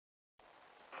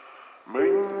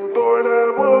Mình tôi đã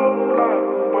bước lạc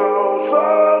vào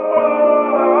giấc mơ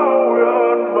hão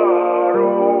huyền mà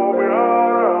đâu biết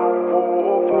đang phố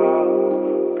vàng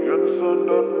thiên sơn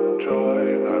đất trời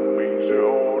ngàn bình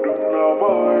rượu đừng nào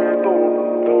với tổn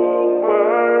thương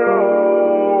mấy đâu.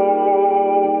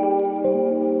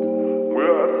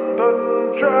 Nguyện thân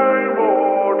trai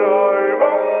một đời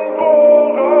bóng cô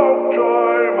góc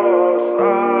trời mờ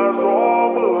xa gió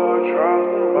mưa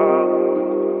trắng mang.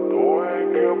 Tôi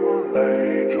kiếp này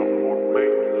chọn một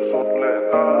mình giọt lệ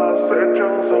ta sẽ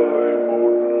chẳng rơi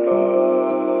một lần.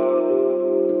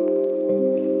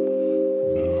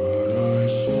 Nửa đời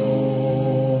sâu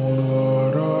nửa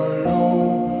đời đau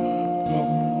gập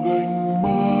ghềnh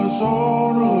mưa gió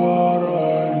nửa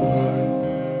đời người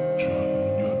chợt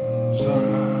nhận ra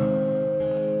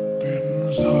tuyết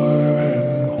rơi bên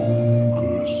khung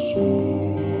cửa sổ.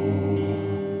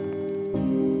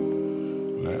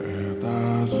 Lệ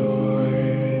ta rơi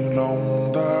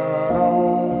lòng ta đau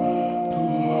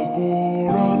thừa cô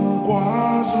đơn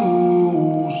quá dư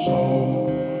u sầu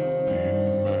tìm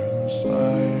bên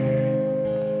say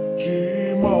chỉ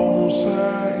mong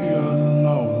sẽ yên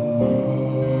lòng hơn.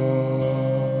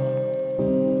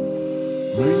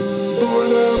 Mình tôi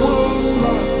đã bước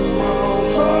lạc vào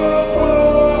giấc mơ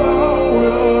hão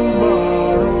huyền mà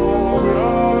đâu biết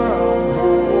đang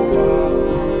vô vàn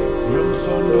thiên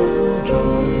sơn đất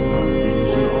trời ngàn bình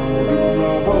rượu đừng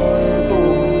nào với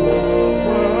tổn thương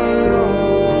mấy đâu.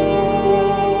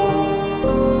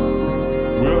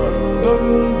 Nguyện thân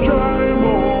trai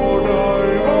một đời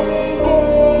bóng cô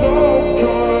góc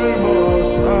trời mờ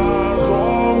xa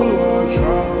gió mưa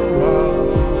trắng mang.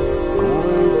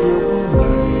 Tôi kiếp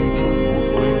này chọn một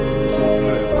mình giọt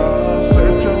lệ ta sẽ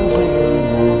chẳng rơi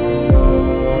một lần.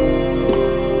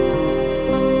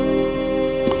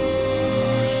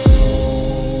 Đời sâu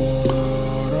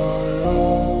nửa đời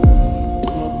đau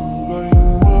gập ghềnh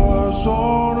mưa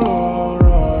gió nửa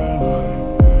đời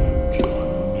người chợt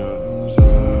nhận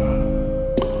ra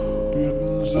tuyết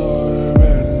rơi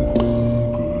bên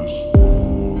khung cửa sổ.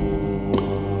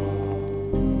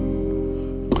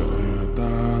 Lệ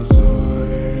ta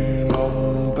rơi lòng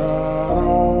ta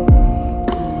đau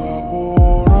thừa cô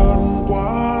đơn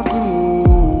quá dư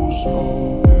u sầu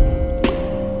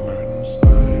tìm bên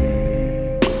say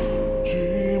chỉ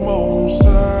mong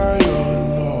sẽ yên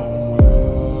lòng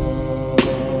hơn.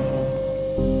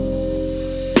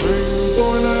 Mình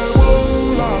tôi đã bước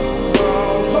lạc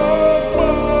vào giấc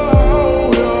mơ hão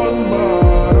huyền mà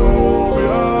đâu biết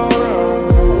đang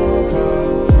vô vàn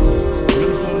thiên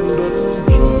sơn đất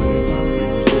trời ngàn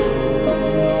bình rượu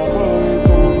đừng nào với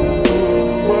tổn thương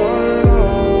mấy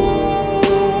đâu.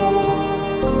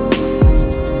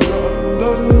 Nhận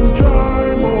thân trai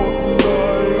một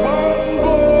đời bóng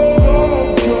cô góc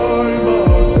trời mờ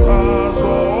xa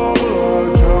gió mưa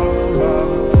trắng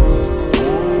mang.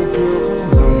 Tôi kiếp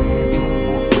này chọn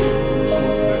một mình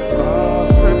giọt lệ ta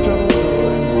sẽ chẳng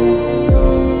rơi một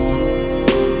lần.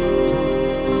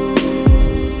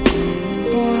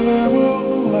 Tôi đã bước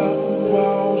lạc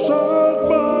vào giấc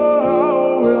mơ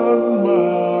hão huyền mà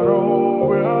đâu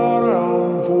biết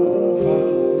đang phũ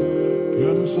phàng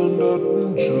thiên sơn đất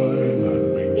trời ngàn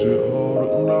bình rượu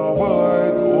đừng nào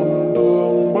với tổn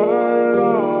thương mấy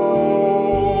đâu.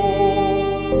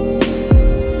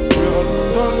 Nguyện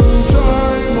thân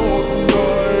trai một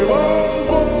đời bóng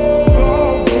cô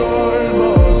góc trời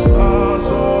mờ xa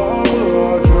gió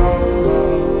mưa trắng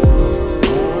mang.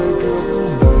 Tôi kiếp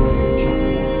này chọn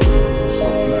một mình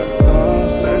giọt lệ ta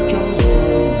sẽ chẳng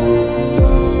rơi một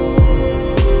lần.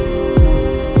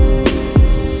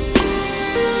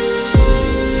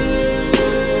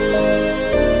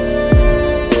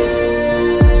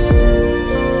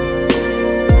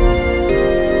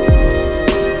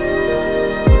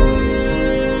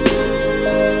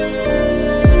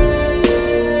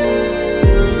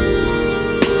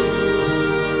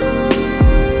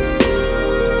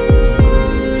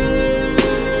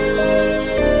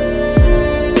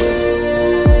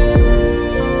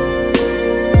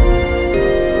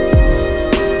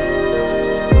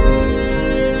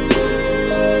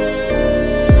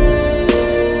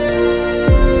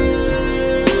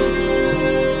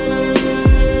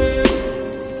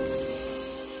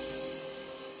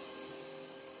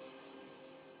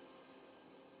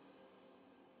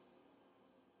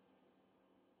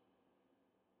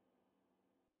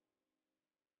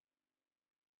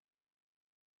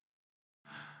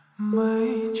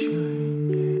 Mây trời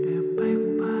nhẹ bay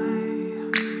bay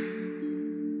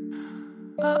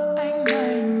ở anh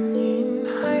này nhìn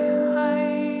hay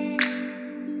hay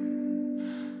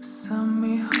sao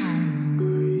mi hồng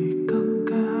người cao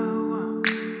cao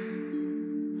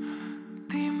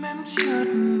tim em chợt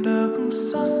đập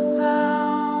xót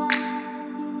sao.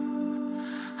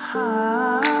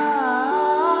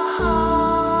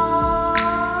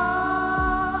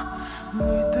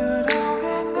 Người từ đâu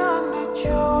ghé ngang nơi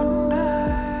chốn đây.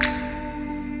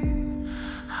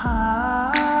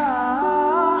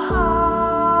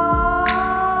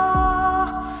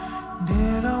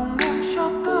 Để lòng em cho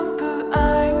tương tự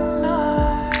anh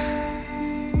này.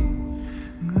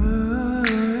 Người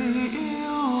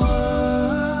yêu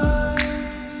ơi,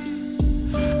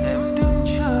 em đừng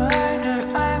chờ ai đợi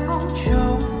ai ngóng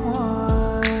trông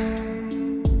hoài.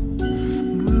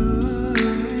 Người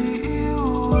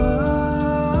yêu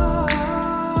ơi,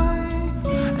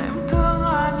 em thương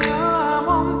nhớ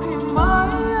mong tìm mãi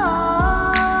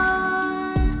ai.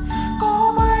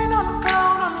 Có mây non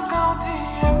cao thì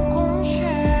em cũng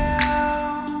treo.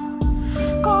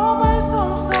 Có mây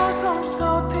sông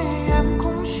sâu thì em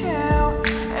cũng treo.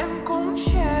 Em cũng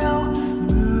treo.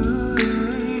 Người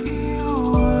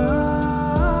yêu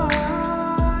ơi,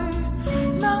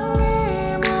 nắng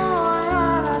nghi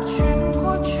mưa là chuyện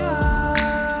của trời.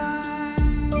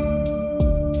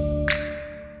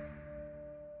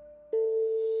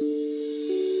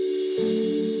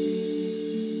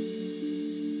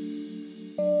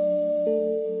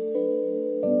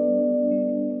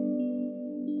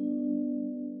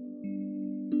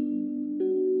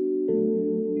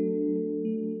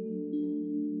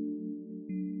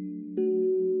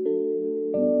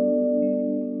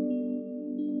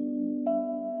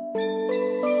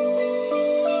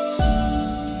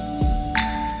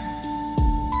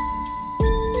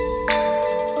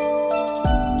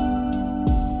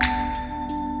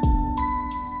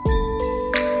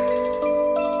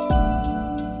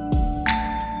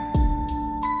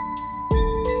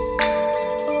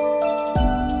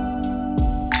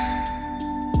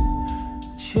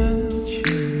 Chân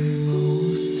trời màu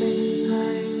xanh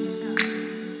xanh,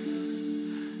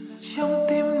 trong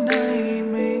tim này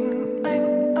mình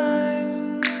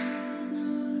anh.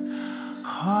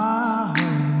 Hoa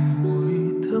hồng mùi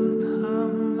thơm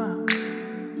thơm,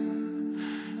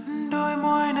 đôi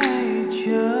môi này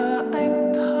chờ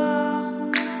anh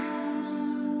thơm.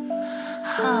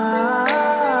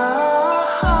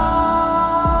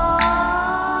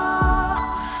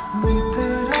 Người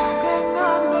từ đâu ghé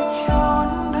ngang nơi chốn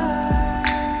đây.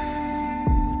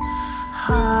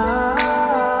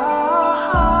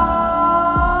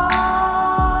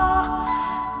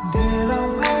 Để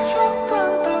lòng em cho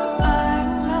tương tự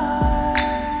anh này.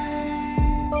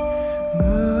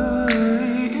 Người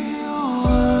yêu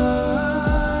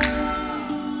ơi,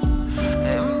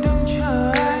 em đừng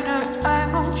chờ ai đợi ai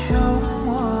ngóng trông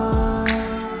hoài.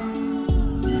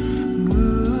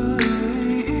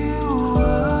 Người yêu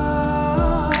ơi,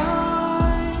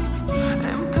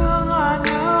 em thương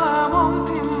nhớ mong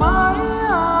tìm mãi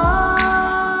ai.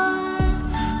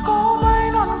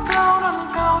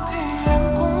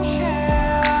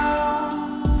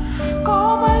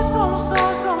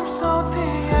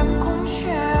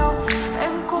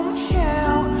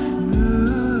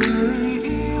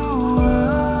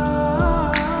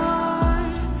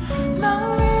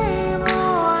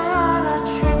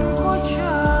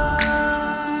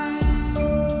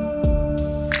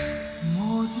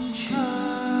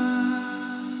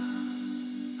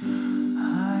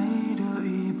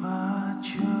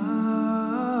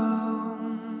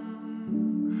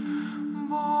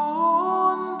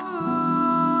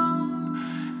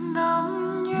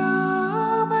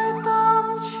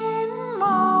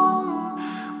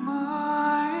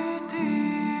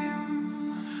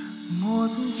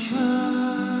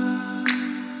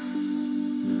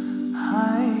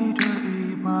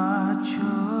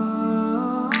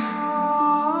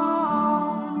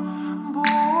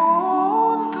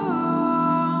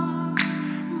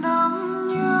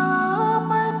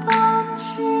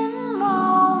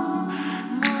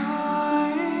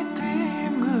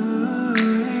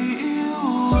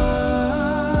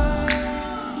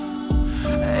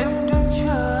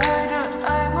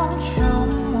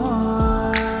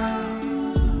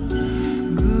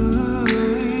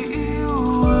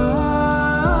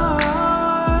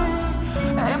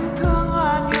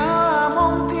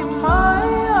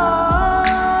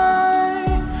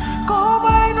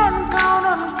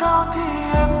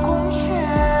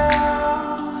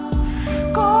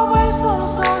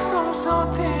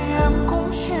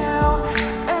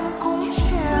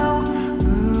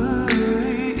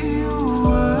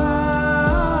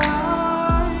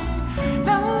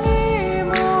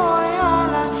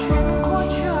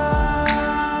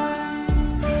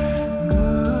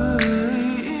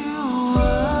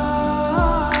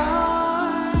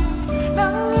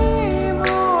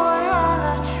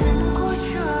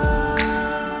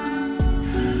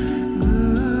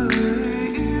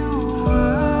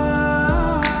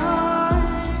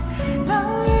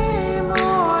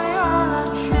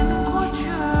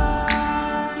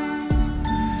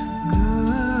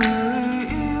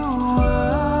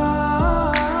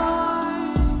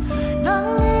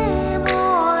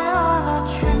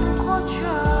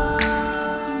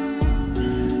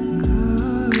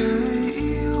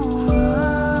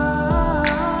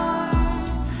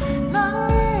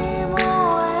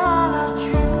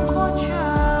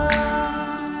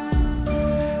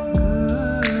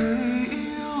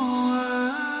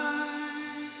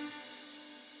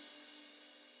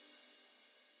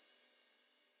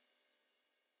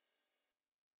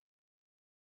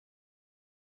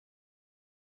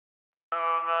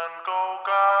 ngàn câu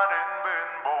ca đến bên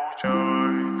bầu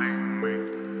trời, tình mình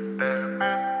đẹp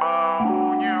biết bao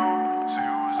nhiêu,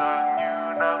 dịu dàng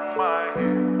như nắng mai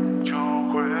hiền cho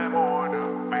khóe môi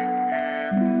được bình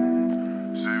yên,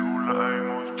 dịu lại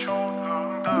một chút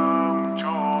hương thơm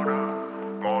cho đời,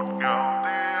 ngọt ngào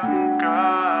tiếng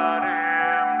ca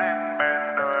đêm đến bên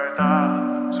đời ta,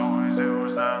 rồi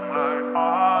dịu dàng lời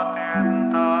hóa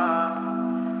tiếng ta.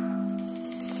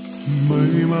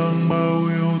 Mây mang bao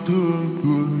yêu thương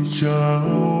gửi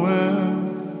chào em,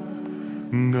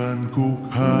 ngàn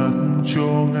khúc hát cho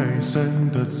ngày xanh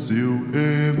thật dịu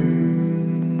êm,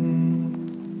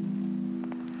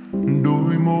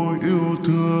 đôi môi yêu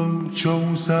thương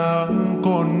trong sáng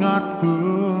còn ngát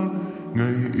hương,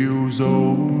 ngày yêu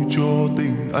dấu cho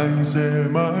tình anh sẽ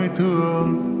mãi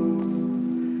thương,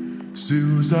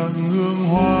 dịu dàng hương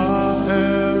hoa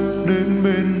em đến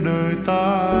bên đời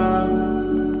ta,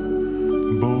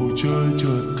 bầu trời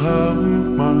chợt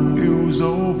thắm mang yêu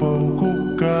dấu vào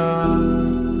khúc ca,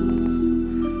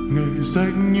 ngày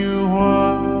xanh như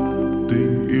hoa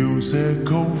tình yêu sẽ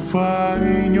không phai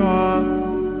nhòa,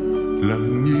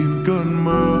 lặng nhìn cơn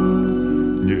mơ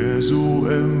nhẹ ru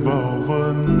em vào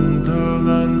vần thơ,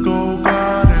 ngàn câu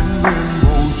ca đến bên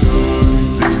bầu trời,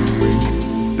 tình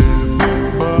mình đẹp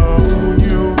biết bao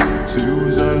nhiêu, dịu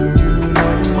dàng như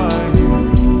nắng mai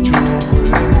hiền cho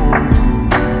khóe môi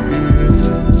bình yên,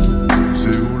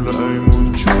 dịu lại một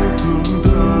chút hương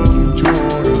thơm cho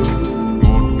đời,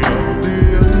 ngọt ngào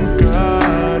tiếng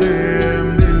ca đêm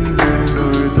đến bên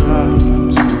đời ta,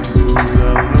 rồi dịu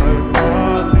dàng lời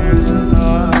hóa tiếng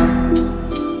ta,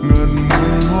 ngần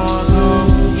muôn hoa thơm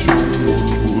trong một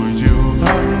buổi chiều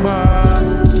tháng 3,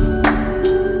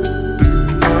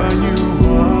 tình ta như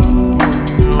hoa ngọt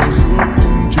ngào giữa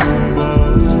cung trời bao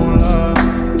la,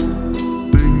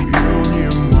 tình yêu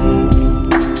nhiệm màu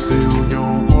dìu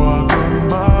nhau qua cơn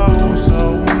bão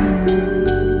sóng,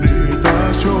 để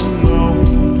ta trông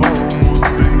ngóng vào một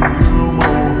tình yêu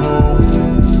màu hồng.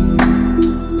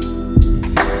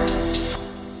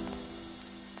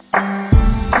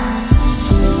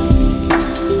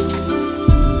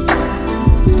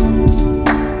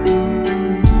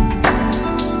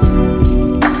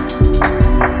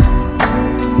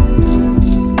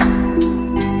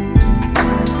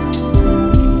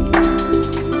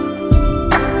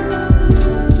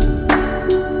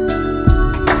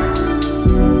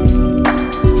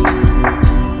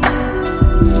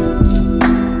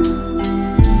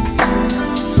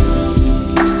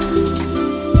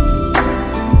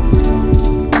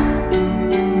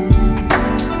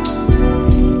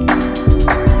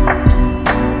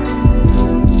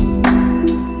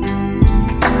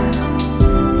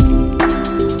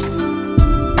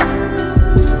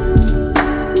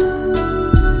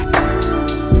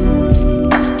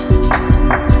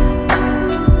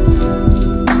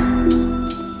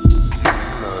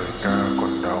 Lời ca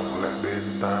còn đọng lại bên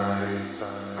tai,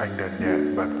 anh đàn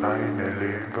nhẹ bàn tay nề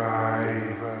lên vai,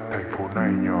 thành phố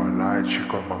này nhỏ lại chỉ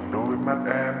còn bằng đôi mắt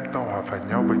em, tao hòa phải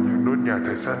nhau bởi những nốt nhạc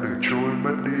thời gian đừng trôi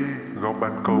mất đi, góc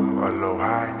ban công ở lầu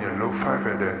 2 nhảy Lofi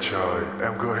về đèn trời,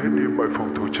 em gỡ hết đi mọi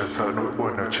phòng thủ chẳng sợ nỗi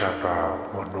buồn nào tràn vào,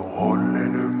 một nụ hôn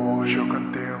lên đôi môi cho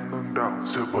căn tiếng ngưng động,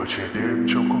 giữa bầu trời đêm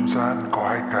trong không gian có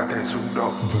hai cá thể rung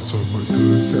động, và rồi mọi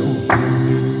thứ sẽ ổn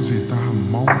như những gì ta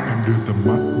hằng mong, em đưa tầm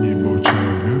mắt nhìn bầu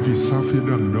trời nơi vì sao phía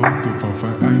đằng đông, tựa vào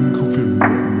vai anh không phiền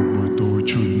muộn, một buổi tối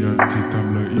chủ nhật thì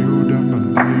thầm lời yêu đan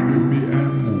bàn tay đôi mi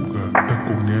em ngủ gần, ta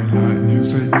cùng nghe lại những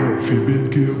giai điệu phía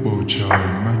bên kia bầu trời,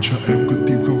 mang cho em con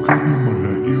tim khao khát như một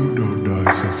lời yêu đầu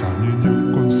đời, xả xả như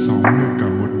những con sóng ở cả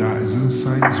một đại dương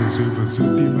xanh, rồi rơi vào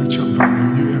giữa tim anh chậm vạn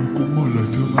nếu như em cũng một lời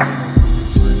thương anh.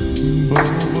 Bao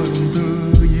vần thơ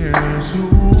nhẹ ru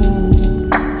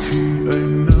khi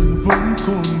anh nắng vẫn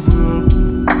còn vương,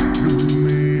 đôi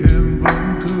mi em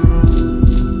vẫn thương,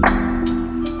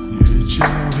 nhẹ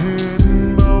trao hết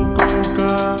bao câu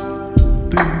ca,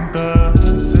 tình ta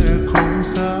sẽ không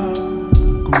xa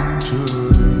cùng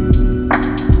trời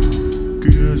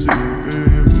kia dịu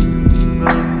êm,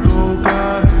 ngàn câu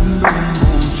ca đến bên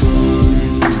bầu trời,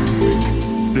 tình mình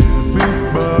đẹp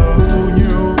biết bao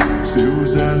nhiêu,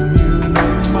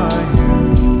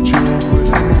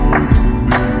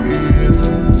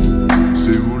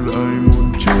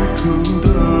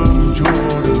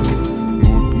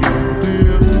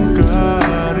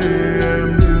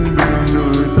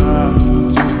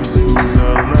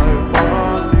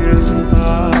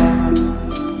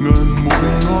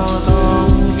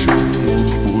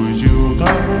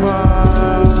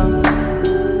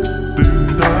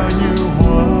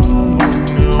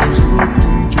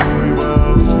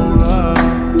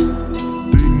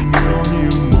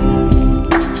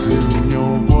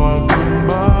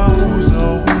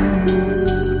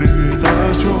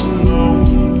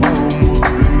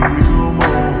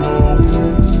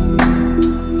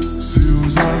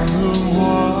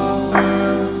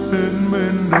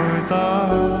 người ta.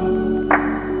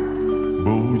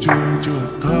 Bầu trời chợt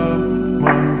thắm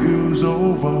mang yêu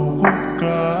dấu vào khúc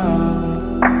ca.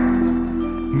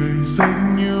 Ngày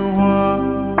xanh như hoa,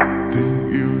 tình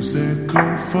yêu sẽ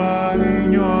không phai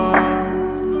nhòa.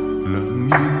 Lặng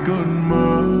nhìn cơn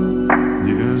mơ,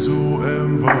 nhẹ du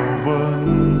em vào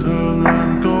vần thơ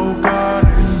ngàn câu ca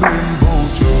đến bên bầu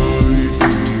trời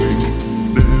tình mình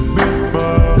để biết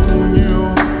bao nhiêu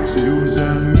dịu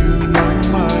dàng như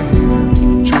nắng mai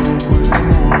hiền cho khuya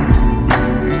môi được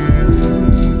bình yên,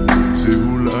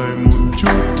 dịu lại một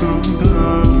chút tương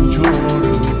thương cho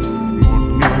đời ngọt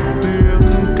ngào tiếng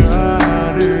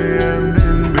ca để em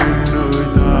đến bên đời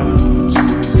ta,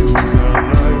 rồi dịu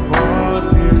dàng lại hóa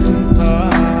thiên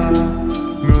tha.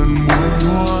 Ngần muôn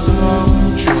hoa thắm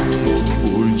trong một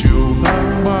buổi chiều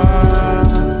tháng 3,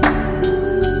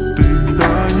 tình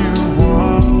ta như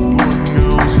hoa ngọt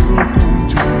ngào giữa cung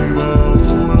trời bao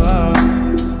la.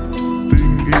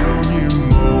 Tình yêu nhiệm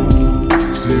màu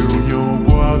dìu nhau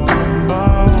qua cơn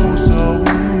bão giông,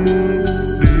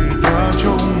 để ta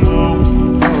trông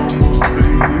ngóng vào một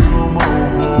tình yêu màu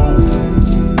hồng.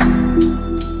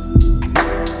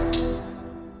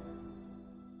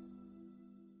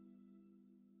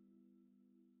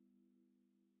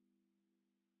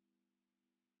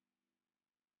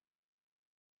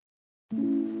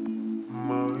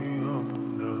 Mới hôm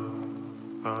nào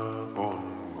ta còn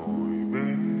ngồi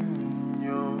bên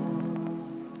nhau,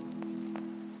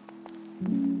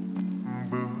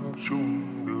 bước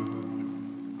chung đường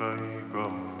tay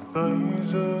cầm tay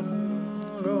rất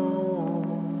lâu.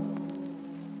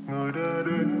 Người đã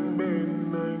đến bên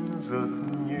anh rất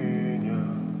nhẹ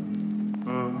nhàng,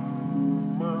 ấm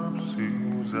áp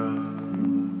dịu dàng.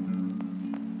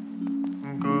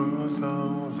 Cớ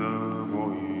sao giờ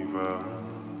vội vàng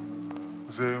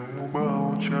gieo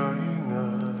bao trái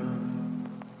ngang.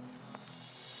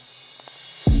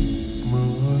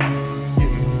 Mưa rơi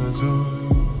nhẹ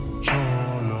rơi cho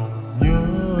lòng nhớ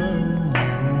em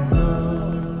nhiều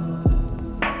hơn.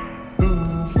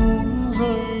 Từng phút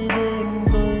giây bên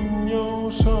cạnh nhau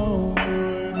sao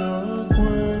người đã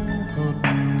quên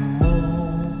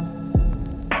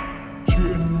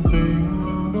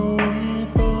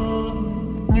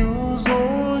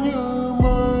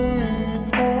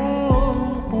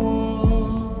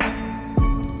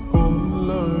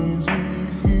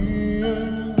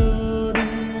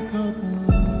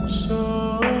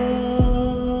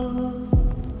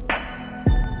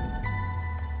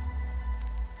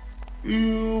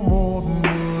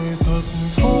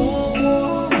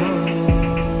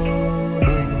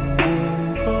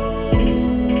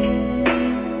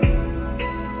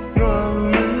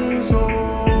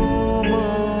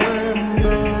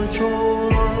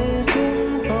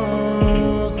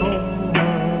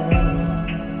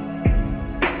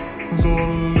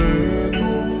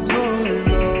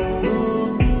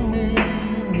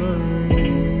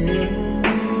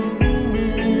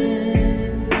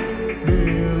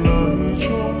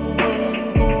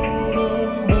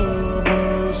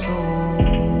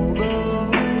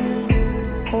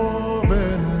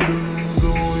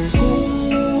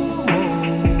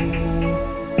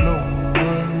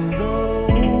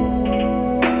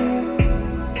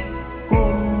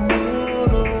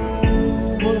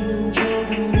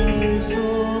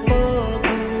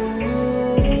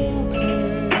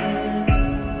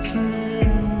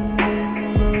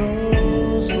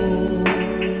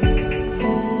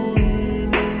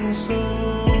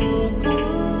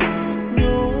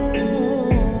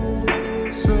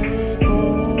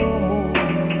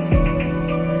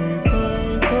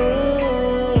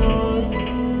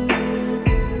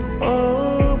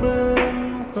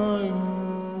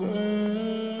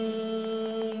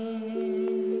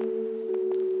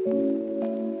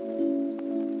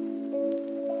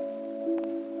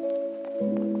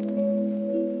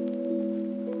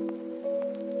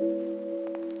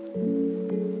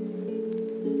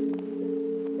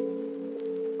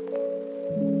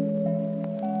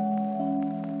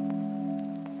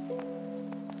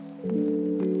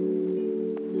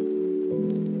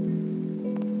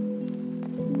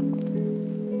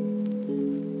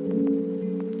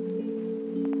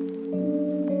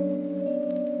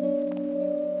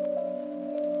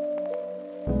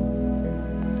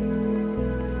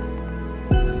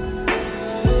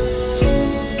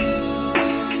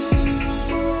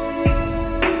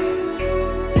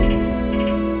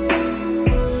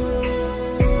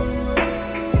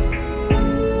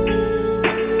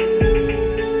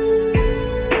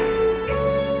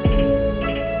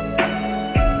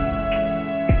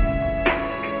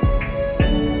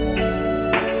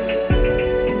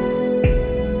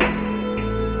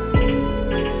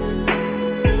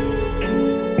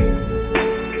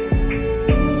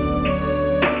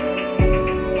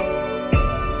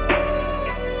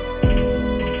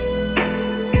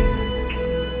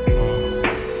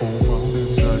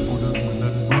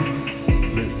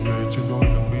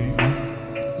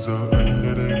Giờ anh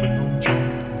ở đây vẫn ôm trông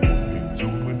hình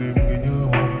dung bên đêm nghe nhớ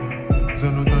mong ra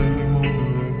đôi tay anh mong người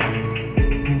em về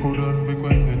nhưng cô đơn với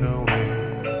quanh người nào về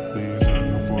để giờ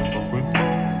ngập vội vào quên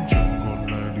mong chẳng còn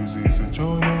lại điều gì dành cho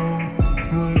nhau.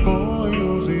 Người có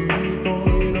yêu gì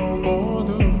tôi đâu có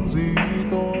thương gì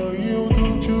tôi yêu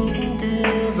thương trước kia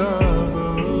ra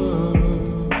vờ.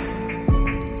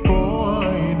 Có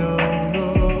ai nào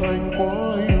ngờ anh quá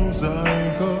yêu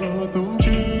dài khờ tưởng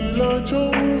chỉ là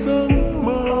trong giấc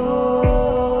mơ.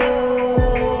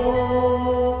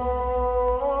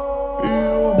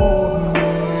 Yêu một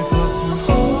người thật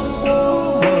khó quá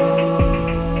mà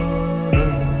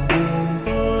đành buông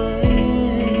tay.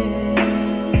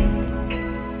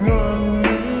 Ngàn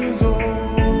lý do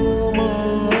mà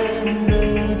em để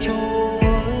cho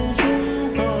hai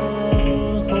chúng ta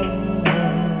không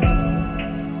hẹn.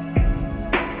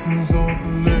 Giọt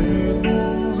lệ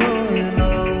tuôn rơi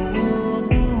làm ướt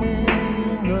mi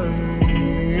ngày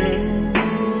em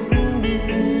bước đi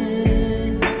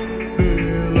để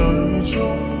lại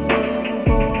trong anh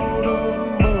cô đơn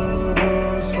bơ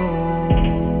vơ sầu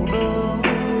đắng.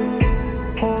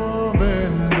 Hoa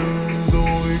ven đường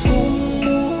rồi cũng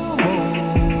múa màu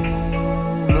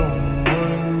lòng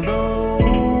anh đau.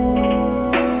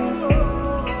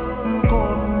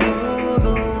 Còn nhớ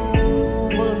đâu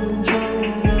vẫn trong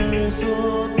ngày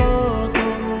xưa ta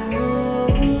từng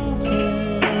ước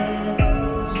hẹn.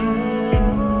 Duyên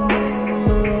mình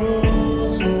lỡ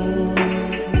rồi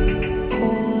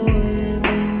thôi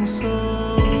mình xa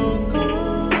cách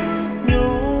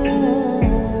nhau.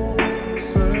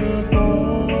 Sẽ có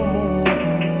một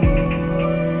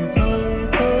người thay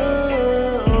thế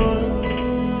anh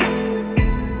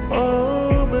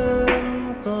ở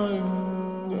bên cạnh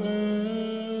em.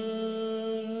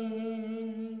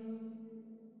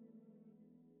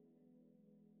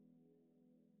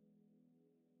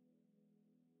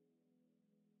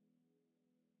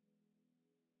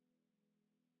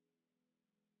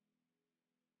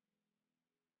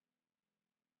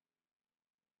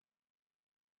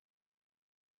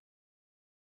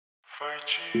 Phải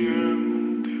chi em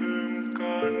thêm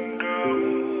can đảm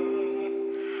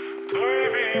thay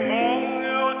vì mong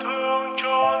yêu thương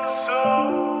trọn dấu.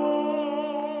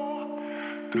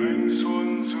 Thanh xuân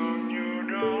dường như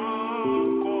đã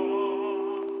qua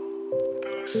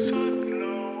từ rất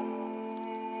lâu.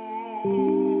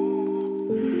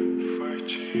 Phải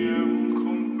chi em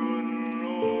không cần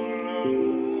lo lắng.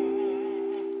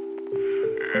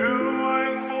 Yêu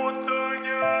anh vô tư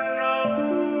như nắng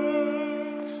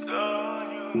giá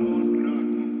như một lần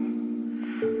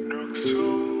được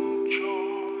sống cho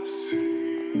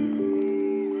riêng mình.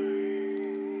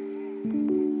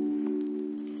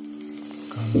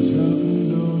 Cảm giác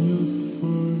đau nhất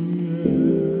với em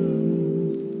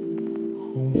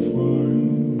không phải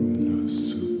là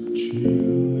sự chia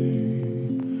ly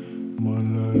mà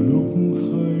là lúc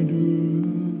hai đứa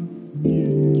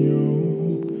nhìn nhau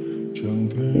chẳng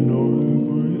thể nói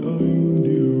với anh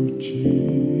điều chi.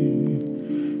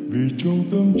 Vì trong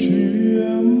tâm trí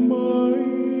em mãi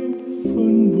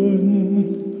phân vân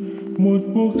một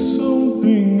cuộc sống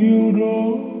tình yêu đó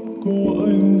có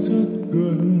anh rất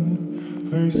gần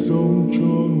hay sống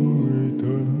cho người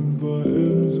thân và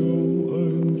em giấu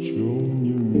anh trong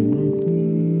những bức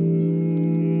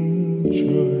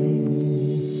tranh.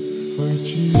 Phải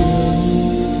chi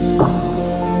em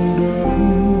can đảm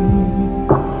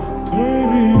thay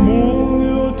vì mong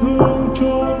yêu thương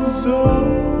trọn dấu.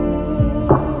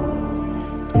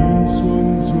 Thanh xuân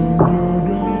dường như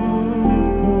đã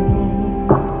qua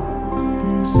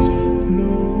từ rất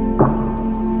lâu.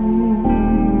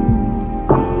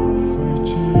 Phải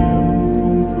chi em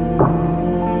không cần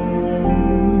lo lắng.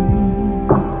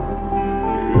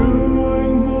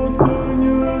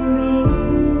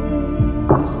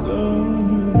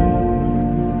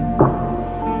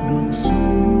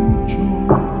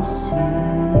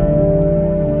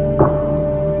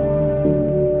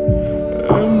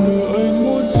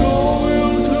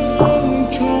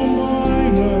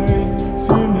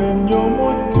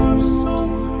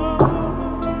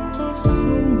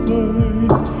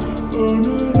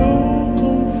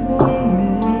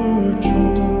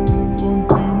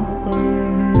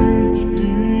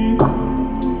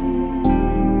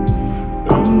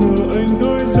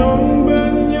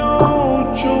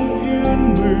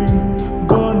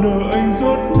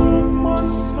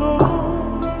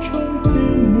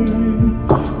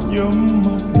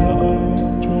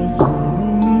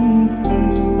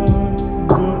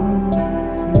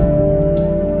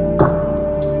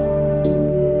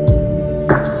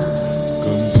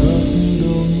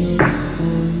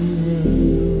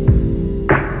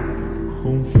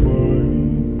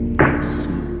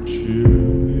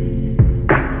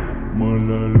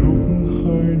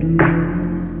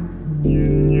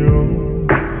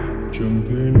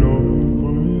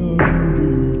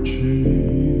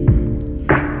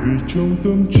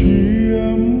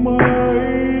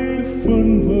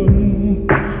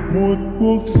 một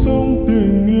cuộc sống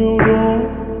tình yêu đó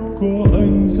có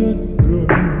anh rất gần,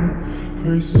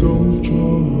 hãy sống cho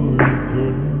người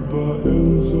thân và em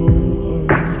dấu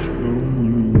anh trong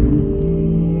những bức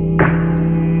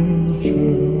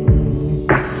tranh.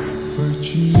 Phải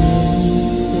chỉ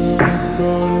em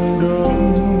can đảm,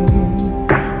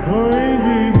 hãy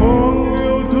vì bóng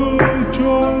yêu thương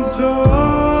trọn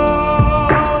dáng,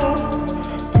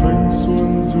 thanh xuân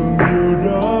dường như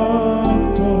đã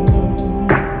qua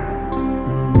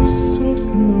từ rất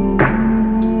lâu.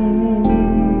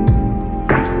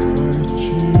 Phải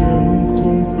chỉ em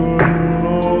không cần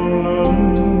lo lắng,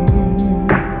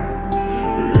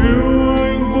 yêu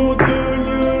anh vô tư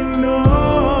như nắng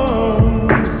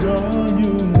giá,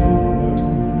 như một lần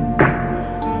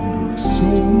được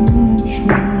sống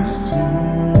cho riêng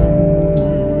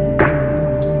mình.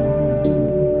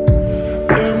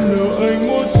 Em nợ anh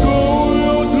một câu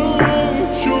yêu thương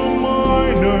cho mai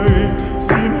này,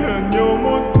 xin hẹn nhau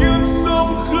một kiếp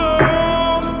sống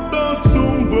khác ta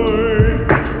sum vầy.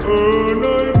 Ở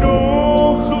nơi đó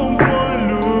không phải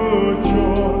lựa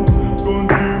chọn, còn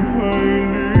tim hay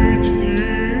lý trí.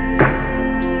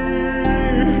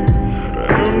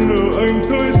 Em nợ anh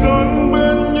thời gian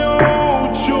bên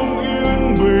nhau trong yên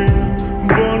bình,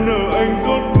 và nợ anh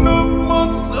giọt nước mắt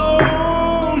sâu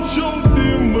trong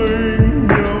tim mình.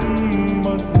 Nhắm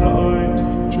mắt lại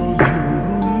cho dù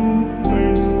đúng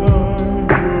hay sai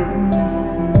vẫn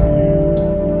xin yêu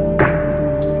đời.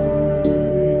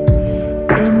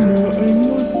 Em nợ anh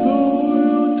một câu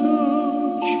yêu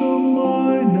thương cho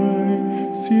mai này,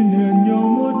 xin hẹn nhau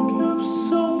một kiếp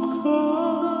sống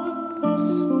khác ta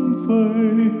sum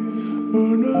vầy. Ở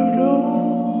nơi đó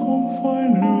không phải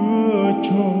lựa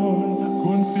chọn,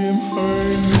 còn tim hay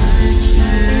lý trí.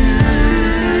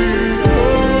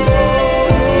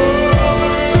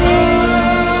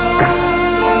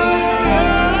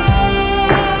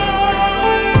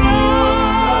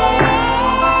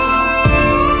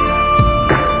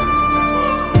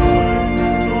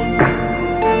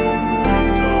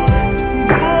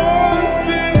 Vẫn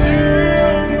xin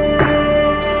yêu người,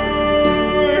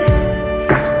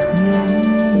 nhắm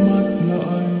mắt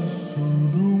lại dù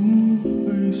đúng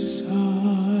hay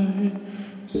sai,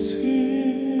 xin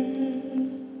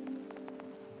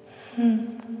hẹn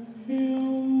yêu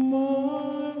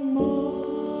mãi mãi.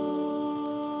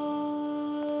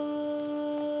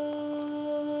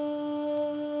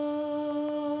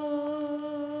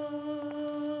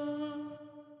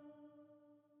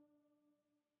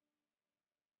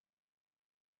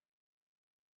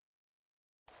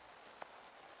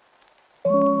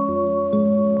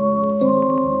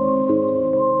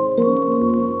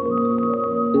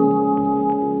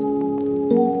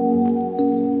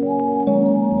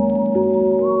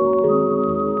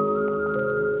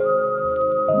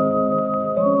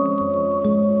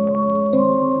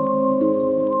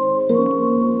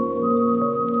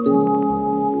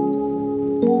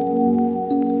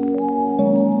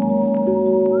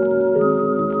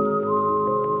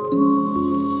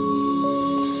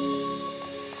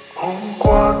 Hôm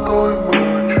qua tôi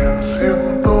mơ chuyện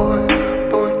riêng tôi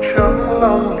chẳng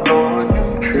lắng lo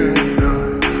những chuyện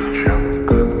đời, chẳng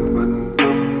cần bận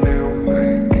tâm nếu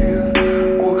ngày kia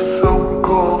cuộc sống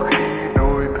có khi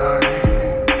đổi thay.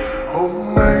 Hôm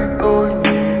nay tôi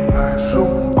nhìn lại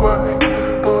xung quanh,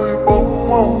 tôi bỗng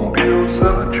mong điều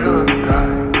rất chân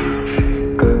thành, chỉ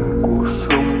cần cuộc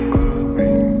sống cứ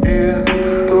bình yên,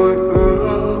 tôi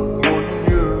ước muốn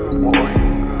như mọi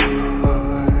người.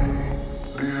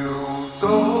 Điều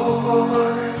tôi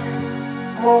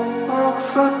mong ước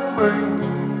rất bình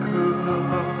thường,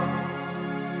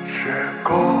 trẻ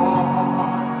con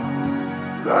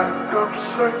lại cắp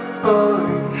sách tới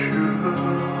trường,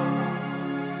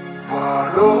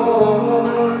 và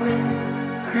đôi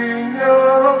khi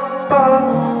nhớ lúc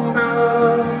tăng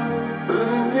đường tự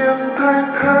nhiên thay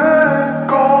thế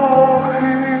có khi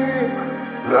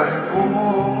lại vui.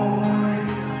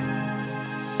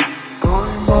 Tôi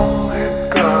mong hết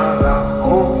cả làng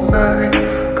hôm nay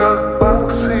các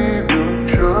bác sĩ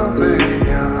được trở về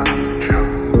nhà,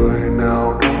 chẳng người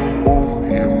nào đâu ôm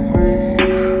hiểm nguy,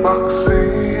 bác sĩ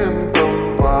yên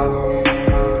tâm và nghỉ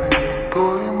ngơi.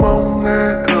 Tôi mong nghe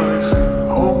thời sự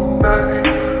hôm nay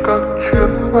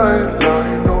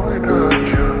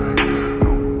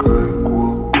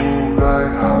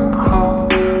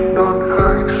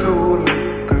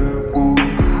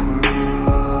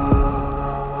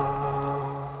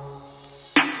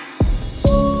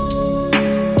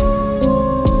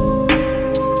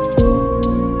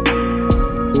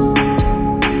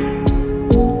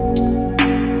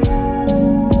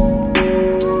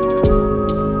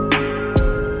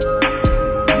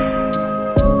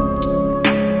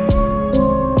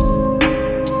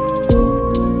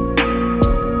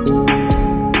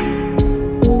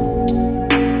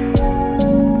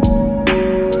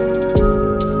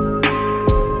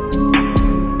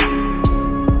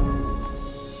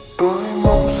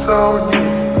sao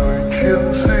nhìn người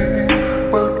chiến sĩ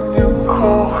bớt những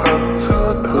khó khăn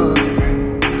giữa thời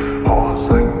bình. Họ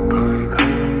dành thời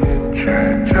thanh niên trẻ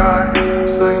trai,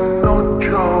 dành nốt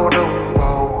cho đồng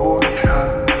bào hối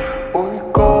tràn. Ôi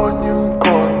có những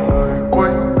con người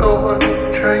quanh tôi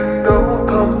tranh đấu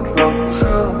thầm lặng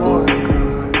giữa mọi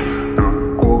người, đổi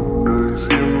cuộc đời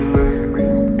riêng lấy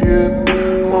bình yên,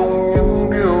 mong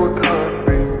những điều thật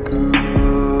bình thường.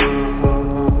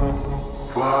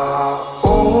 Và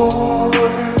ôi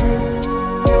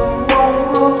những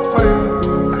mong ước bình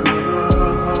thường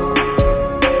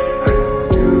hình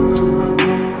như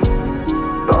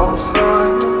tạo ra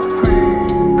những phi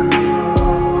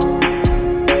thường.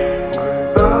 Người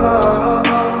ta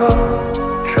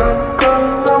chẳng cần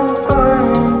nắm tay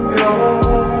nhau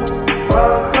mà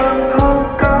gần hơn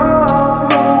cả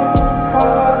lúc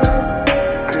phải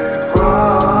kề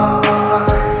vai.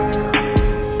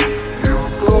 Điều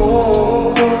tôi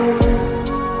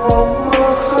mong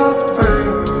ước rất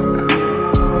bình thường,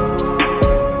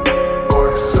 tôi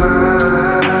sẽ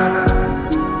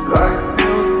lại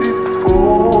yêu ít phố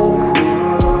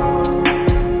phường.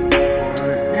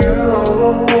 Người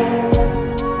yêu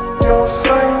nhau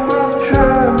xanh bước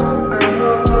trên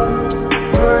đường,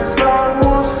 người ra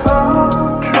mua sắm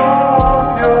cho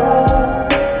nhau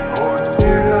hồn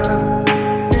nhiên.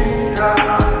 Ia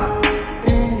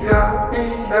ia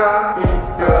ia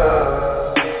ia.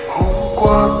 Hôm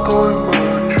qua tôi mở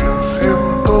chuyện riêng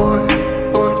tôi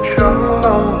chẳng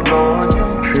lắng lo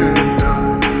những chuyện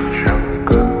đời, chẳng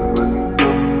cần bận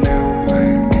tâm điều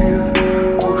ngày kia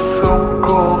cuộc sống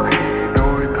có khi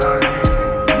đổi thay.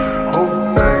 Hôm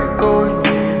nay tôi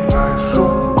nhìn lại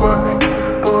xung quanh,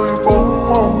 tôi bỗng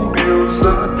mong điều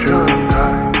rất chân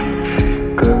thành. Chỉ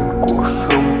cần cuộc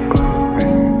sống cứ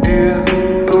bình yên,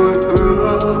 tôi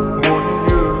ước muốn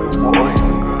như mọi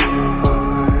người.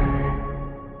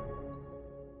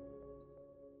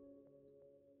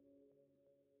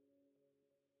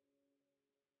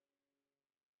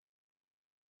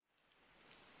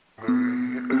 Ngày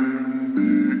em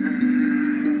đi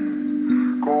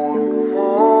con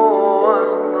phố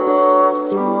anh là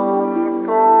sông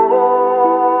tối,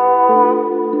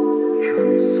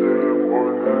 chuyến xe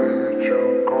mỗi ngày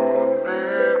chẳng còn đi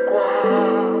qua.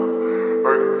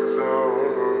 Anh xa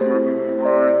hơn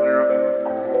với những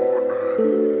cô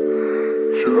đơn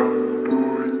chẳng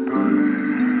đôi tay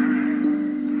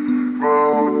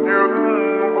vào những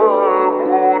vở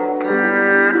buồn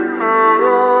kia.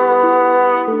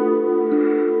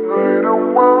 Ngày đông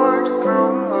mới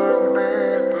sớm anh đi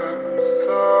thật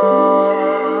xa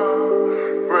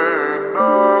về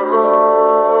nơi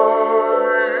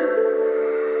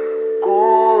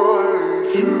cuối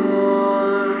trời.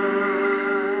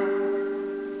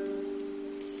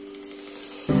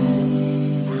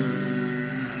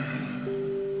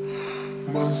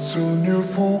 Mà dường như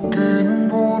phố kín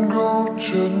buồn góc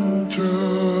chân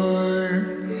trời.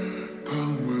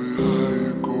 Tháng 12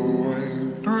 cô anh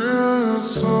tuyết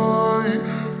rơi,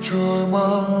 trời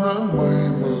mang áng mây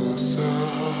mờ xa.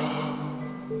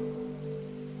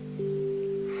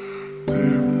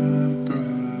 Thêm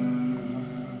từng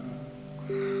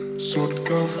giọt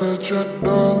cà phê chất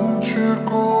đắng chưa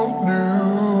có níu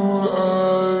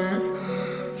ai,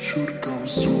 chút cảm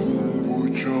xúc vui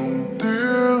trong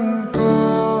tiếng ca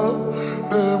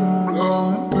đêm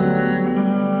lặng thinh.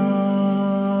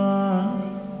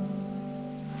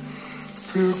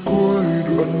 Phía cuối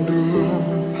đoạn đường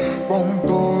bóng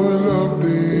tối lấp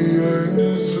đi ánh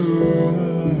dương,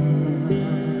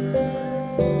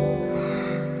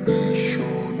 để cho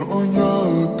nỗi nhớ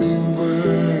tìm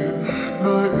về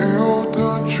nơi yêu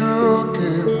thương chưa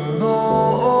kịp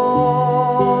nói.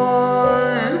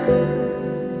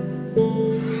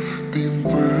 Tìm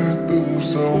về từng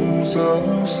dòng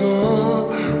dáng dỡ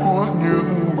của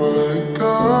những bài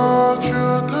ca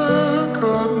chưa thể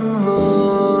cất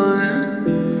lời,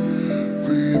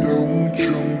 vì đông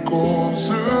chẳng có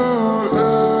giữ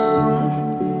em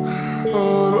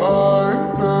ở lại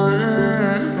đây.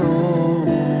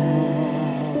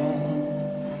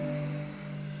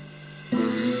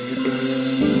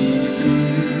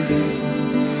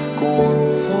 Con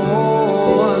phố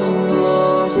anh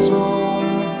là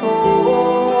sông tối,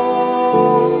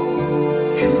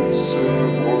 chuyến xe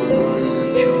mỗi ngày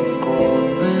chẳng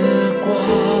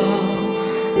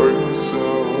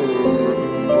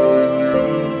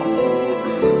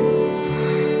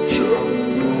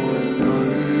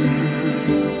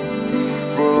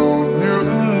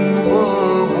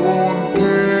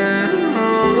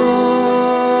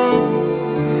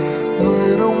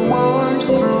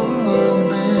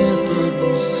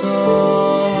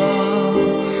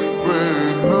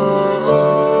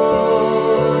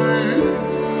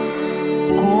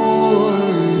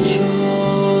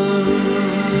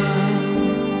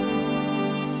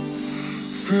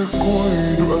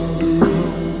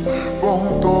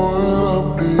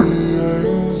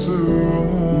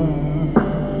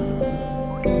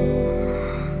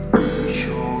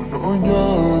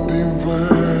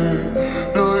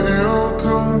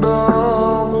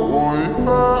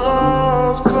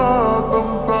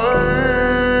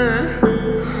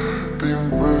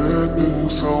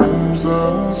sống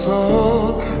dáng dỡ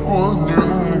của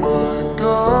những bài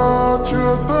ca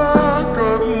chưa ta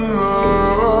cất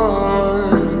lời,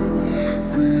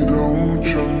 vì đâu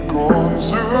chẳng còn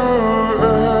giữ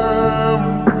em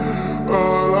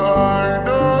ở lại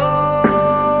đây.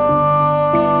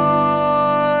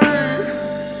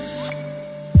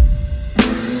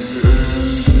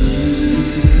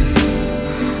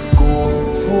 Con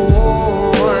phố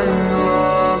anh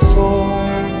là sông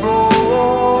tố,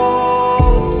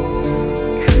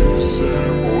 chiều xe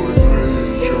mỗi ngày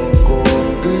chẳng còn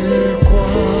đi qua.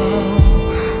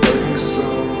 Anh xa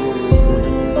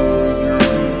vời với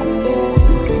những cô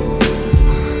đơn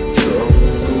trong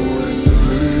đôi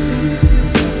giây,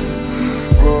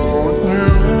 vào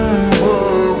những bờ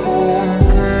vốn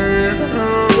ký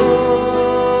ức.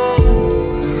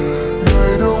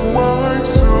 Ngày đông mãi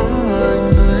sớm anh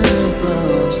đi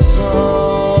thật xa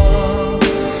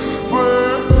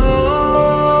về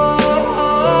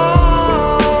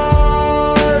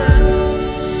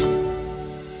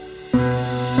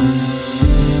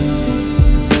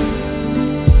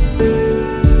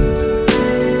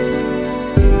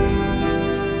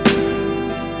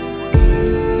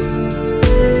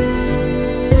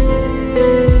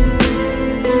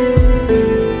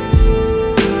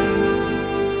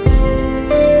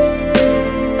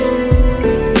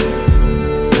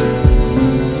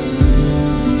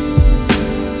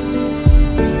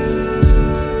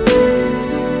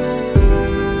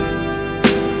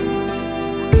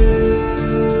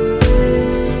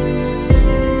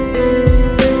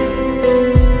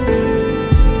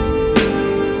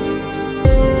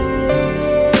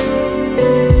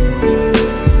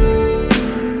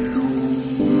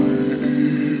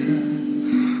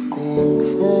con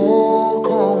phố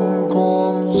không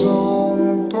còn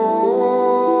giông tố,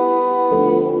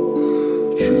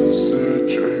 chiều xe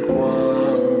chạy qua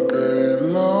hàng cây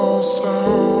lao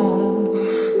xao.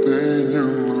 Thế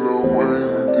nhưng lòng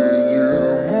anh thì như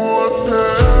muốn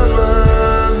hé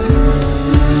lên nhưng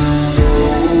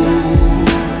đâu cứ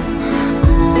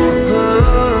thế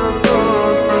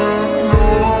ta tiếp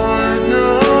nỗi nhớ,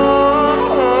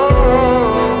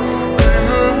 vì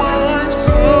người mãi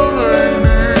sớm anh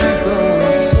đi thật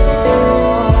xa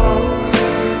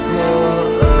là em,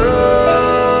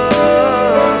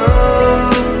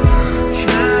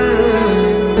 chỉ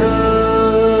em,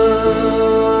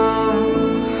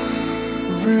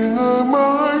 vì người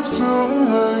mãi sớm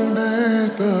anh đi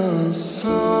thật xa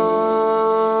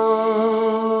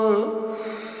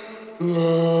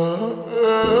là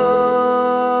em,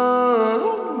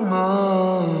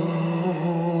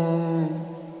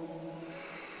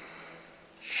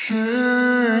 chỉ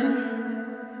em.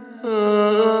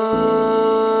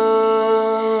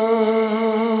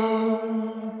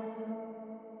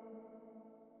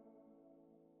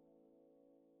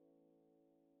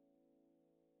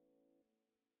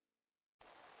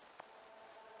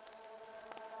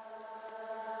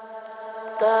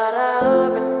 Ta đã ở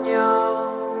bên nhau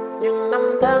những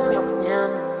năm tháng nhọc nhằn.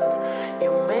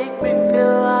 You make me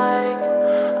feel like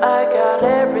I got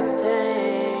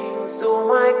everything. Dù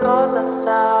mai có ra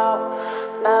sao,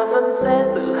 ta vẫn sẽ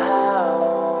tự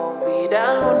hào vì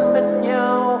đã luôn bên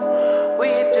nhau.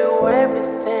 We do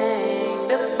everything.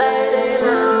 Đứt tay đây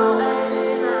nào,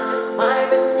 mãi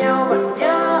bên nhau bạn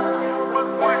nhớ.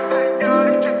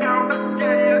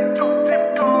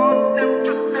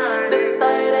 Đứt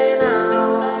tay đây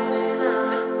nào,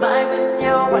 mãi bên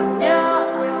nhau bạn nhớ.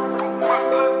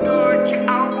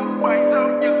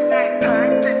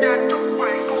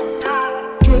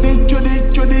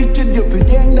 Trôi đi trên dòng thời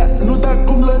gian đã nuôi ta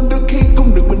cùng lên đôi khi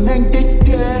không được bình an chết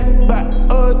ghê. Bạn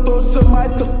ơi tôi sẽ mãi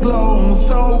thật lòng,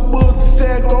 sau bước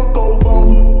xe có cầu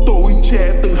vồng. Tuổi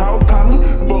trẻ tự hào thắng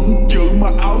vẫn giữ mà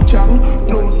áo trắng.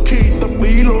 Đôi khi ta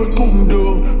bí lối cùng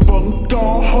đường, vẫn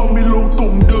có homie luôn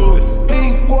cùng đường.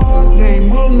 Đi qua ngày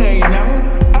mưa ngày nắng,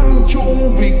 ăn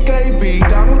chung vì cay vì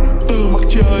đắng. Từ mặt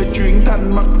trời chuyển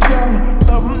thành mặt trăng,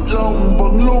 tấm lòng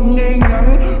vẫn luôn ngay ngắn.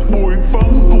 Bụi phấn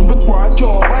cùng với quả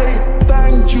trò bay,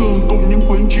 tan trường cùng những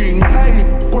quyển truyện hay.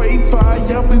 Quấy phá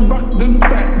giáo viên bắt đứng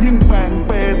phạt, nhưng bạn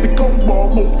bè thì không bỏ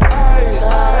một ai.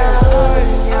 Ta đã ở bên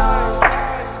nhau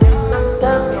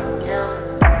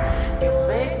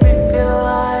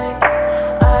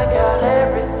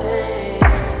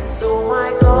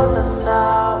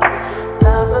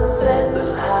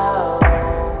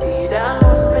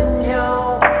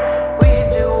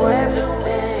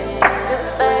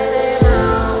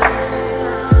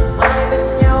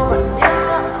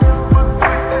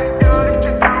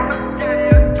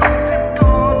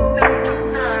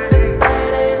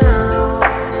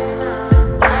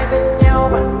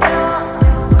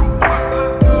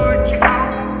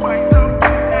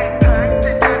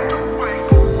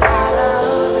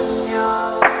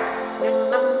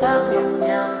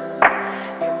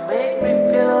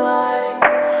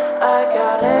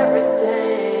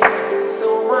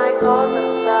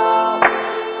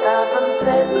vẫn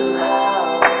sẽ tự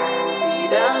hào vì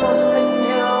đã luôn bên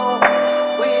nhau.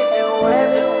 We do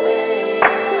everything.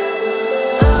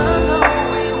 I know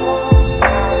we won't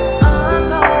stop, I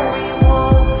know we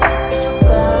won't, vì chúng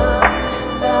ta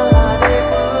sinh ra là để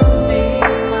bước đi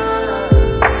mà.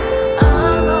 I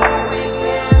know we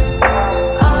can't stop,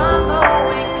 I know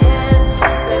we can't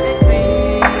let it be.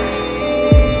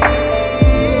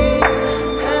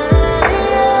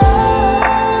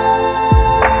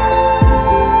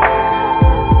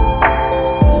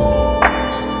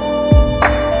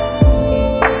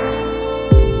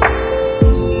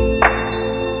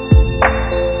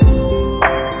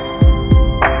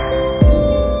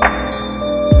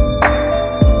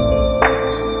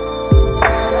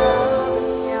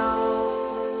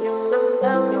 Những năm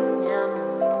tháng nhọc nhằn,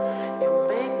 you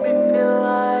make me feel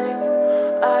like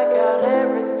I got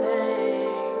everything.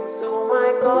 Dù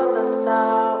mai có ra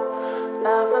sao,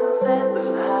 ta vẫn sẽ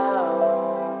tự hào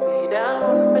vì đã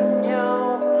luôn bên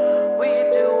nhau.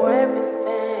 We do everything.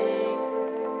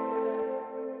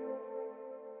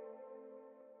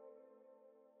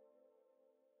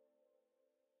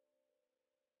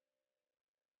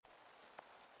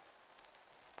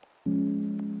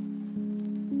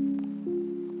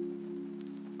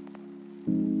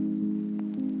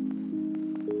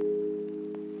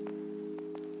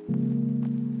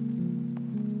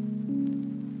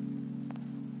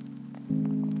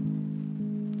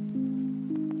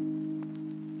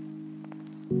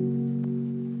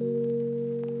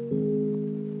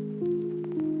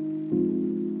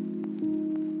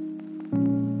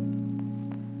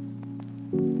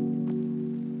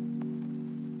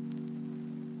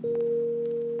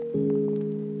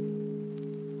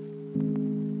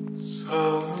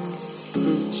 Sáng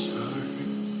thức dậy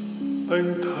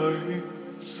anh thấy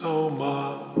sao mà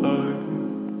anh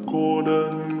cô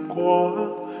đơn quá,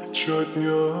 chợt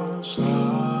nhớ ra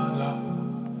là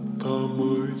ta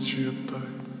mới chia tay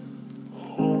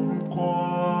hôm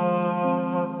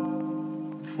qua.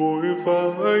 Vội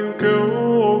vàng anh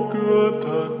kéo cửa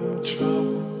thật chậm,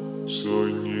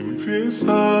 rồi nhìn phía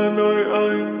xa nơi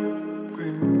anh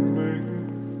bình minh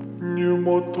như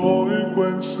một thói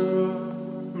quen xưa.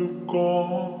 Lúc có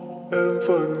em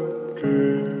vẫn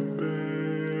kề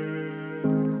bên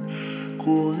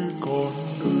cuối con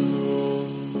đường,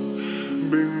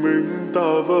 bình minh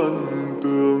ta vẫn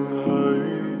tưởng hãy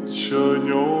chờ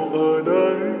nhau ở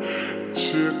đây.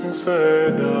 Chiếc xe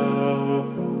đạp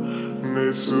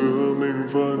ngày xưa mình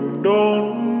vẫn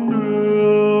đón đưa,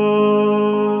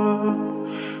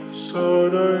 giờ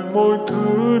đây mọi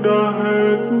thứ đã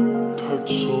hết thật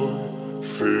rồi,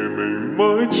 vì mình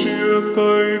mới chia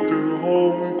tay từ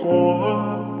hôm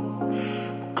qua.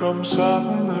 Cảm giác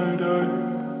nơi đây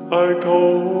ai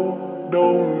thấu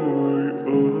đâu người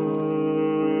ơi.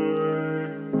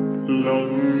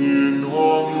 Lặng nhìn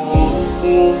hoàng hôn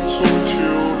buông xuống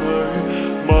chiều nay,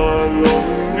 mà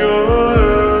lòng nhớ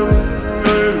em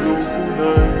ngay lúc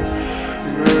này.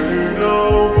 Ngày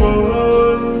nào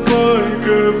vẫn phải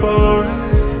kề vai,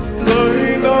 lấy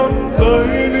nắm tay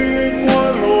đi qua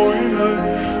lối này,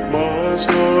 mà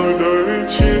giờ đây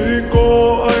chỉ có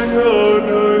anh ở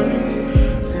đây.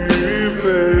 Nghĩ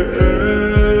về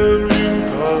em những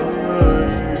tháng ngày,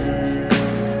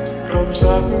 cảm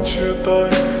giác chia tay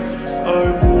ai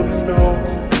muốn đâu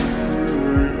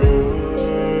người ơi.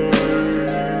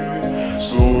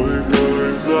 Rồi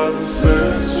thời gian sẽ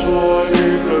xóa đi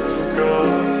tất cả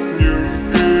những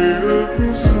ký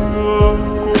ức xưa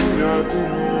cũng nhạt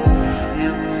nhòa,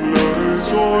 những lời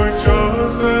dối trá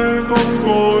sẽ không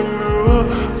còn nữa.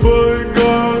 Với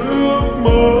cả ước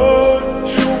mơ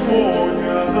trong ngôi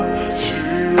nhà,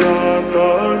 chỉ là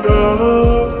ta đã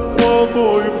quá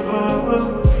vội vã,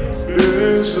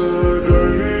 để giờ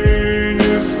đây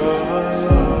như xa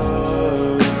lạ.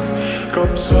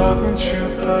 Cảm giác chia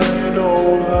tay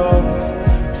đau lắm,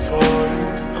 phải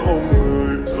không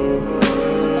người ơi.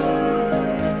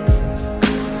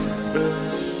 Em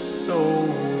đâu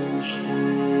rồi,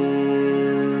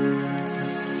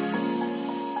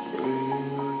 anh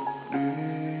đi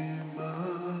mất,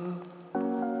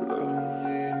 lặng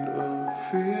nhìn ở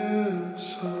phía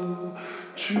sau.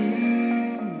 Chỉ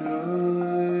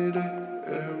nơi đây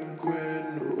em quên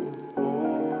nụ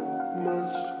hôn mất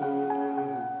rồi.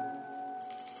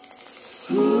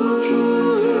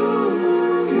 Trôi theo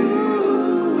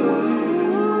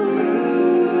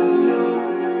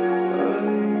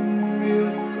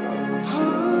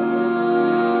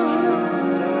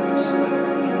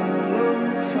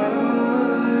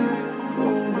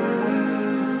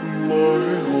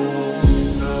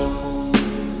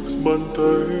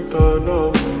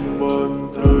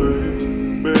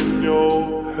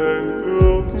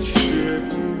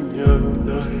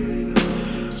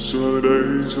giờ đây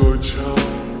rồi chào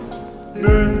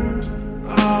nên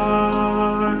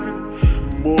ai,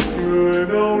 một người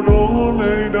nào đó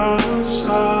nay đã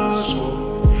xa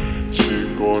rồi, chỉ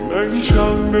còn ánh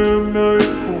trăng đêm nay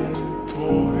cùng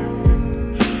tôi.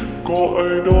 Có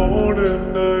ai đó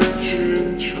đêm nay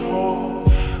truyền cho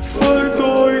với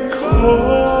tôi không?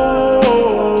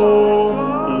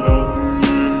 Lòng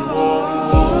nhìn hoàng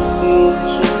hôn buông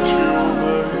xuống chiều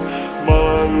nay mà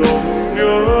lòng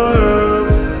nhớ em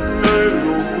ngay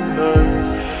lúc này.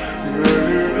 Ngày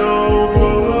nào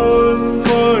vẫn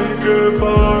phải kề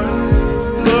vai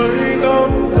tay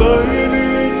nắm tay đi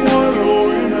qua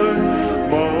lối này,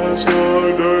 mà giờ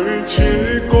đây chỉ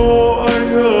có anh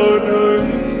ở đây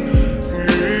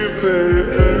nghĩ về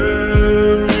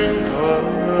em những tháng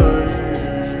ngày.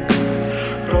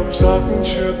 Cảm giác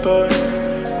chia tay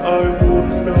ai muốn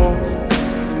đâu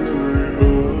người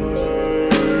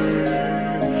ơi,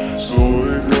 rồi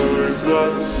thời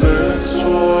gian sẽ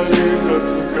xóa đi tất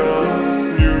cả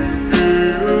những ký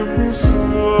ức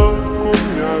xưa cũng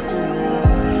nhạt nhòa,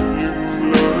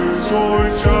 những lời dối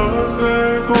trá sẽ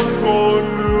không còn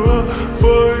nữa.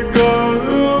 Với cả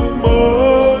ước mơ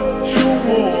chung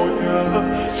một nhà,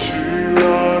 chỉ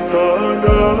là ta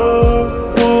đã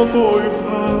quá vội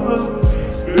vã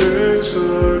để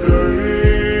giờ đây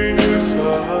như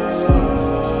xa lạ.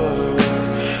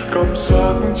 Cảm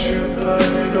giác chia tay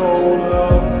đau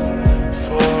lắm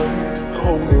phải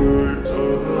không người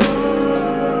ơi?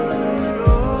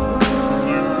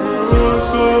 Những mưa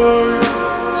rơi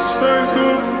xây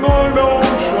dựng nỗi đau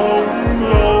trong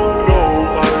lòng, đâu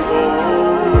ai thấu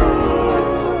được.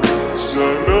 Giờ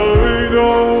nơi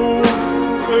đâu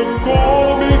em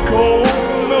có biết không,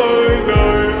 nơi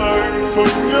này anh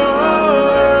vẫn nhớ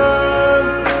em,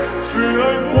 vì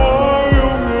anh quá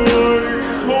yêu người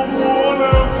không muốn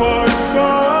em phải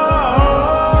xa.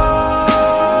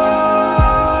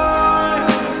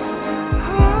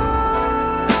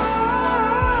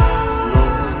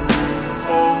 Lòng nhìn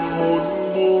hoàng hôn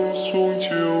buông xuống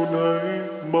chiều nay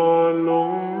mà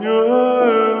lòng nhớ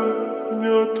em,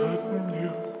 nhớ thật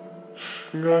nhiều.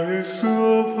 Ngày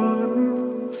xưa vẫn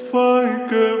phải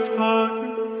kề vai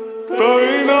tay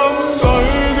nắm tay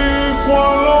đi qua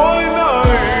lối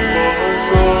này, mà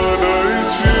giờ đây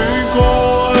chỉ có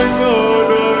anh ở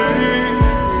đây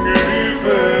nghĩ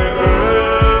về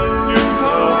em những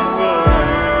tháng ngày.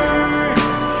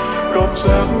 Cảm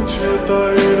giác chia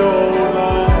tay đau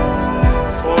lắm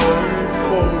phải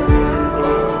không người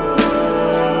ơi?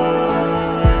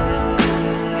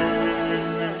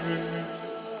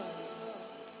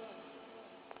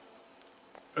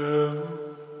 Em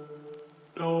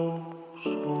đâu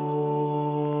rồi?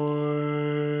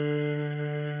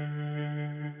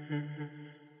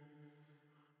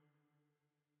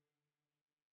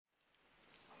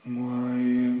 Ngoài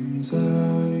em ra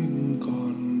anh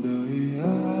còn đời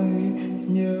ai?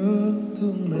 Nhớ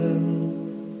thương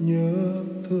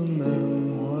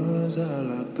nàng hóa ra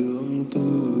là tương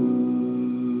tư.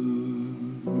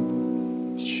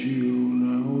 Chiều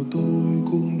nào tôi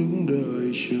cũng đứng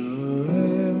đợi chờ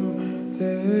em,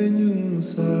 thế nhưng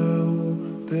sao,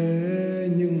 thế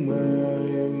nhưng mà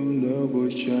em đã vội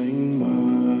tránh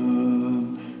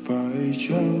màn. Phải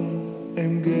chăng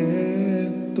em ghét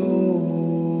tôi?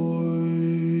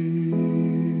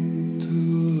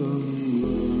 Thương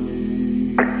người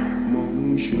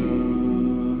mong chờ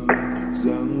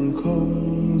rằng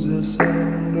không giờ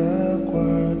sáng đã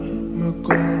qua mà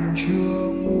còn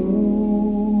chưa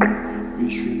ngủ, vì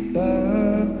chuyện ta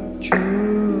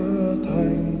chưa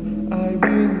thành. Ai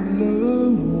biết lỡ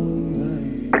một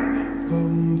ngày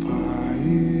không phải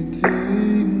thích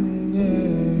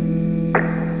em.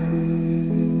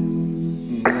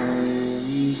 Ngoài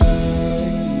em ra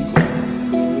anh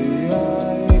còn đời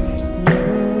ai?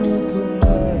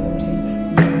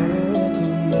 Nhớ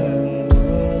thương nàng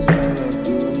hóa ra là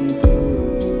tương tư.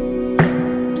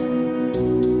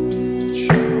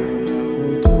 Chiều nào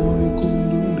tôi cũng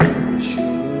đứng đợi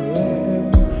chờ em,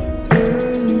 thế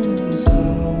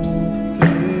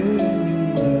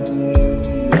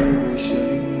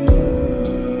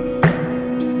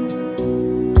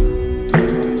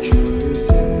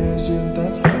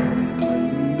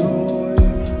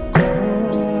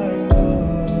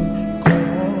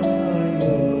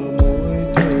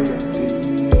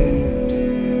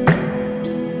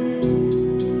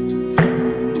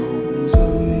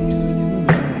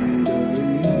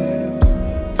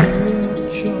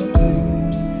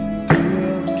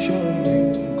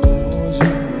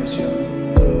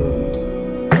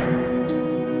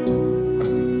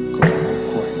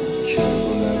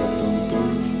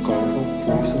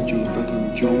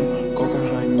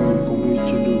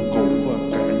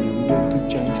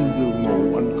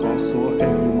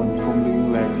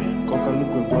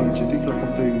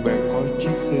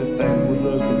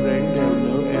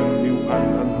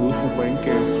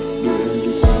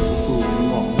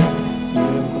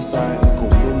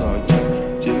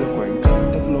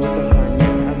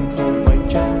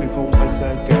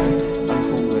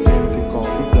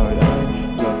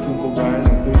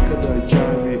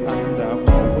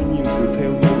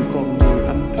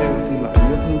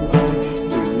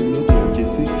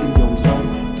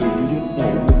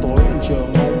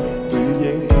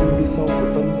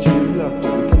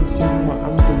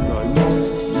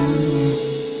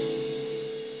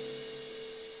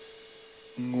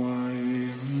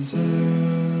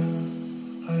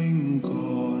anh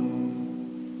còn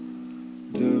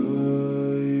đợi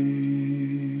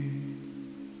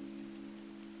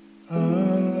ai.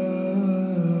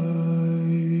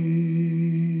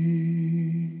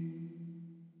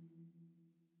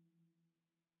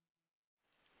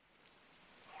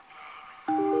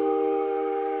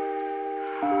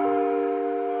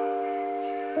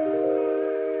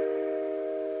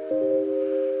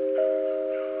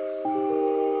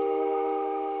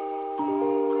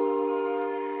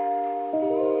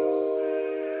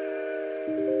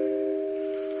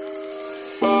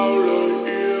 Bao lời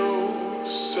yêu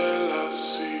sẽ là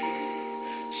gì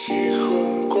khi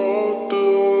không có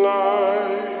tương lai?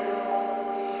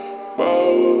 Bao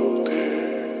ước thề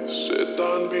sẽ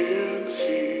tan biến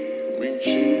khi mình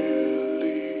chia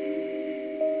ly.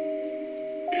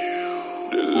 Yêu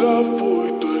để lá vui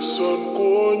tuổi xuân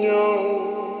của nhau,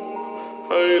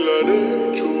 hay là để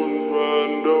chôn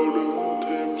vàn đau đớn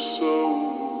thêm sâu?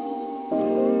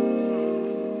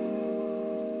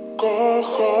 Có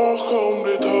khó không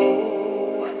để thấu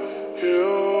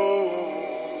hiểu,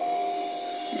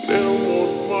 nếu một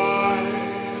mai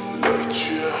lỡ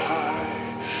chia hai,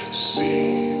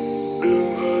 xin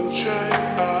đừng hơn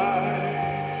trách ai.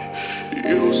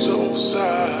 Yêu dẫu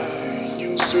dài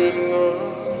nhưng duyên ngỡ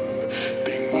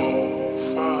tình màu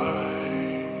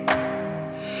phai.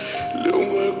 Liệu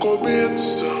người có biết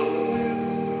rằng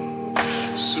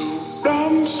dù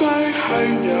đắm say hay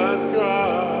nhạt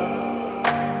nhòa,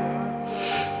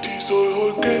 rồi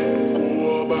hồi kết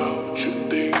của bao chuyện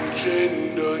tình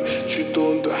trên đời chỉ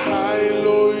tồn tại hai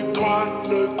lối thoát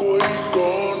nơi cuối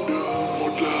con đường.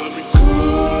 Một là mình cười,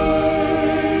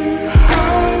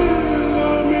 hai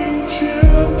là mình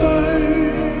chia tay.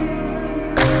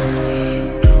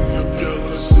 Đừng nhập nhằng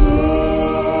ở giữa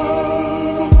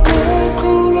và cố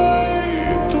cứu lấy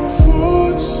từng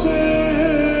phút giây.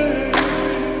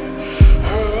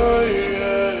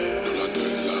 Đó là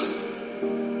thời gian,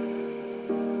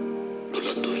 đó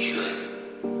là tuổi trẻ,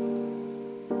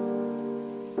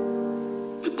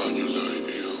 biết bao nhiêu lời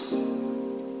yêu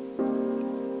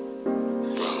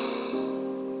và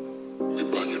biết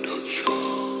bao nhiêu đợi chờ.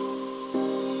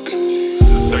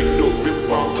 Đánh đổi biết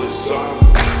bao thời gian,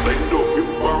 đánh đổi biết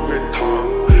bao ngày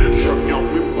tháng, chạm nhau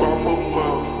biết bao mơ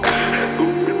màng, hẹn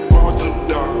ước biết bao thật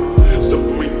đáng. Giờ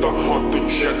mình ta hỏi tình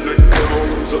trạng đánh đâu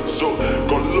giận dỗi,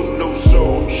 còn lúc nâu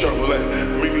sâu chẳng lẽ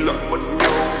mình lại mất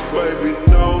nhau? Baby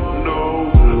no no,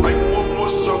 anh muốn mua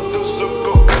sắm tự dưng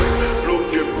có em luôn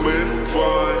kề bên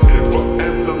vai, và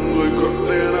em là người gọi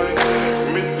tên anh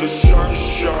Mr.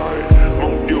 Sunshine.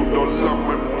 Mong điều đó là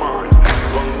mãi mãi,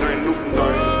 và ngay lúc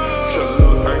này trả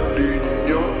lời anh đi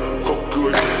nhớ, có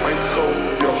cười anh không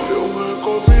nhỏ. Liệu người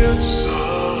có biết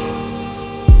rằng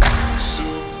dù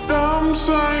đắm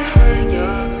say hay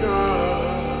nhạt nhòa,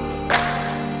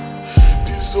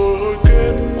 thì rồi hồi